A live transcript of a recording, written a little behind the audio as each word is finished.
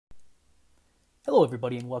Hello,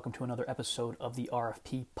 everybody, and welcome to another episode of the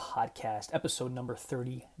RFP Podcast, episode number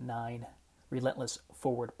 39, Relentless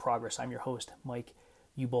Forward Progress. I'm your host, Mike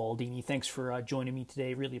Ubaldini. Thanks for joining me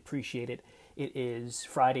today. Really appreciate it. It is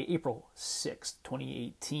Friday, April 6th,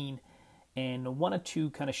 2018, and I wanted to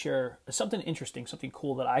kind of share something interesting, something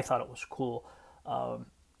cool that I thought it was cool.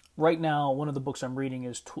 Right now, one of the books I'm reading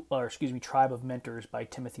is, Tribe of Mentors by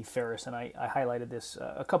Timothy Ferriss, and I highlighted this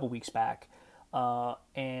a couple weeks back.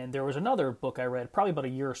 And there was another book I read probably about a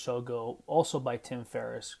year or so ago, also by Tim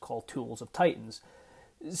Ferriss, called Tools of Titans.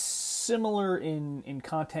 Similar in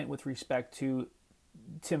content with respect to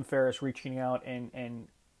Tim Ferriss reaching out and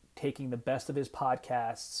taking the best of his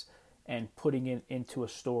podcasts and putting it into a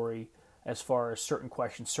story as far as certain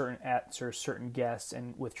questions, certain answers, certain guests.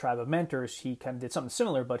 And with Tribe of Mentors, he kind of did something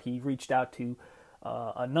similar, but he reached out to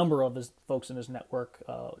a number of his folks in his network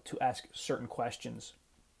to ask certain questions.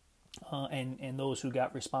 And those who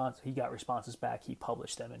got he got responses back. He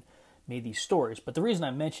published them and made these stories. But the reason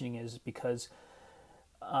I'm mentioning is because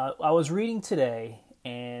I was reading today,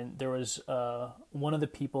 and there was one of the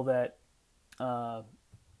people that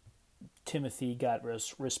Timothy got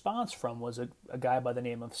response from was a guy by the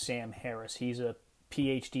name of Sam Harris. He's a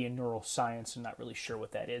PhD in neuroscience. I'm not really sure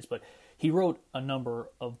what that is, but he wrote a number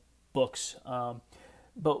of books.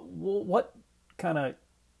 But what kind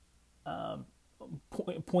of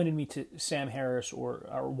pointed me to Sam Harris,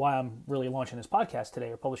 or why I'm really launching this podcast today,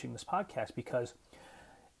 or publishing this podcast, because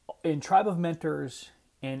in Tribe of Mentors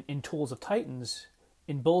and in Tools of Titans,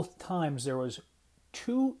 in both times there was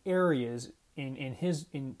two areas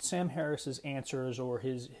in Sam Harris's answers or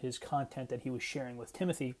his content that he was sharing with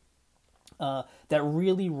Timothy that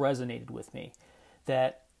really resonated with me,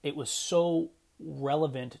 that it was so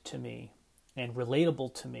relevant to me and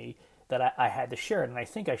relatable to me that I had to share it. And I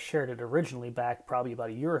think I shared it originally back probably about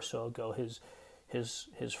a year or so ago, his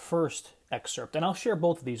first excerpt. And I'll share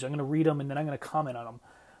both of these. I'm going to read them and then I'm going to comment on them.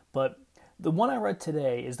 But the one I read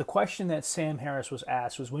today is the question that Sam Harris was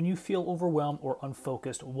asked was, when you feel overwhelmed or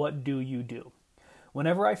unfocused, what do you do?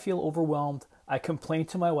 Whenever I feel overwhelmed, I complain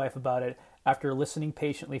to my wife about it. After listening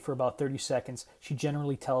patiently for about 30 seconds, she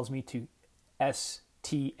generally tells me to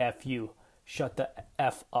STFU, shut the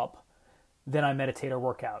F up. Then I meditate or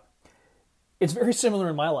work out. It's very similar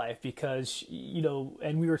in my life because,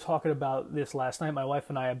 and we were talking about this last night, my wife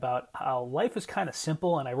and I, about how life is kind of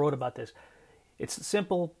simple, and I wrote about this. It's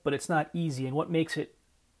simple, but it's not easy, and what makes it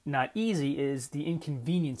not easy is the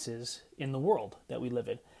inconveniences in the world that we live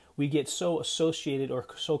in. We get so associated or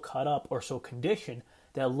so caught up or so conditioned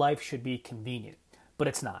that life should be convenient, but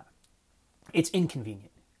it's not. It's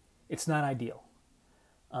inconvenient. It's not ideal.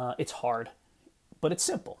 It's hard, but it's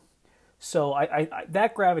simple. So I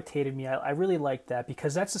that gravitated me. I really liked that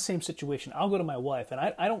because that's the same situation. I'll go to my wife, and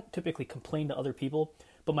I don't typically complain to other people,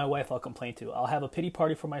 but my wife I'll complain to. I'll have a pity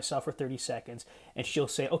party for myself for 30 seconds, and she'll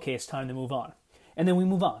say, okay, it's time to move on. And then we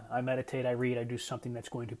move on. I meditate, I read, I do something that's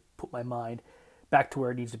going to put my mind back to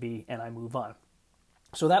where it needs to be, and I move on.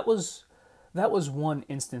 So that was one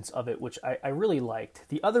instance of it, which I really liked.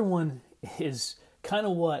 The other one is kind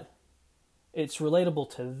of what... It's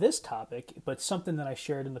relatable to this topic, but something that I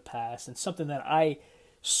shared in the past and something that I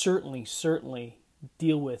certainly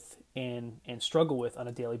deal with and struggle with on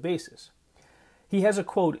a daily basis. He has a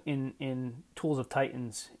quote in Tools of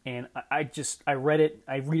Titans, and I read it,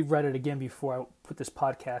 I reread it again before I put this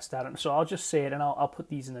podcast out, so I'll just say it, and I'll put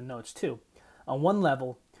these in the notes too. On one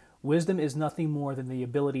level, wisdom is nothing more than the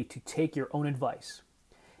ability to take your own advice.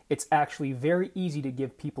 It's actually very easy to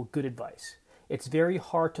give people good advice. It's very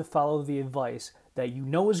hard to follow the advice that you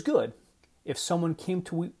know is good. If someone came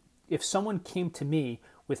to me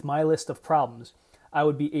with my list of problems, I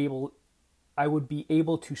would be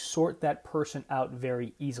able to sort that person out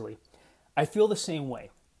very easily. I feel the same way.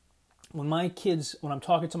 When I'm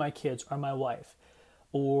talking to my kids or my wife,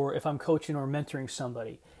 or if I'm coaching or mentoring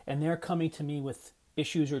somebody, and they're coming to me with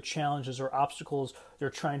issues or challenges or obstacles they're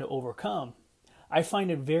trying to overcome, I find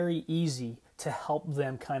it very easy to help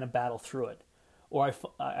them kind of battle through it. Or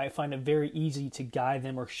I find it very easy to guide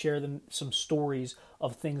them or share them some stories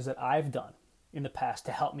of things that I've done in the past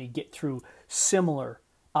to help me get through similar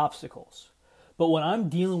obstacles. But when I'm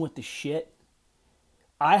dealing with the shit,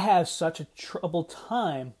 I have such a troubled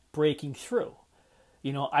time breaking through.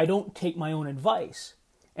 I don't take my own advice.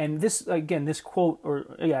 And this quote,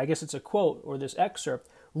 I guess it's a quote, or this excerpt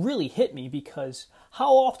really hit me, because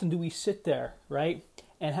how often do we sit there, right,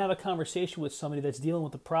 and have a conversation with somebody that's dealing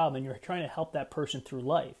with a problem, and you're trying to help that person through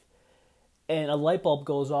life, and a light bulb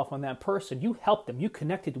goes off on that person. You helped them. You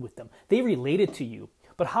connected with them. They related to you.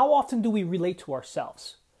 But how often do we relate to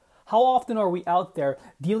ourselves? How often are we out there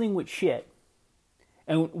dealing with shit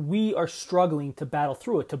And we are struggling to battle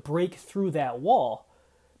through it, to break through that wall,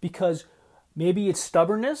 because maybe it's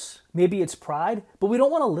stubbornness, maybe it's pride, but we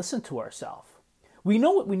don't want to listen to ourselves. We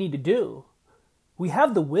know what we need to do. We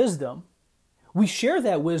have the wisdom. We share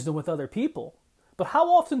that wisdom with other people. But how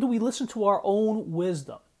often do we listen to our own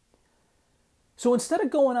wisdom? So instead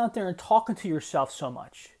of going out there and talking to yourself so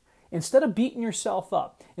much, instead of beating yourself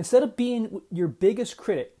up, instead of being your biggest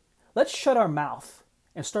critic, let's shut our mouth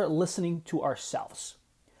and start listening to ourselves.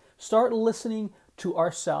 Start listening to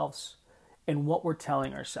ourselves and what we're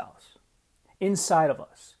telling ourselves inside of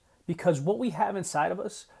us. Because what we have inside of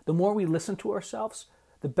us, the more we listen to ourselves,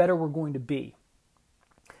 the better we're going to be.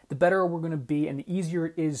 The better we're going to be, and the easier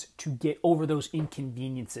it is to get over those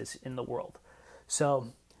inconveniences in the world.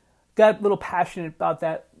 So, got a little passionate about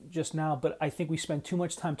that just now, but I think we spend too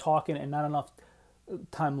much time talking and not enough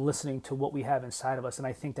time listening to what we have inside of us. And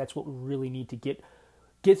I think that's what we really need to get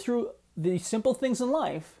through the simple things in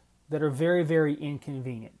life that are very, very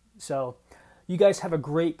inconvenient. So, you guys have a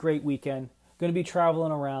great, great weekend. Going to be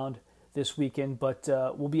traveling around this weekend, but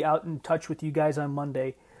we'll be out in touch with you guys on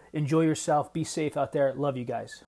Monday. Enjoy yourself. Be safe out there. Love you guys.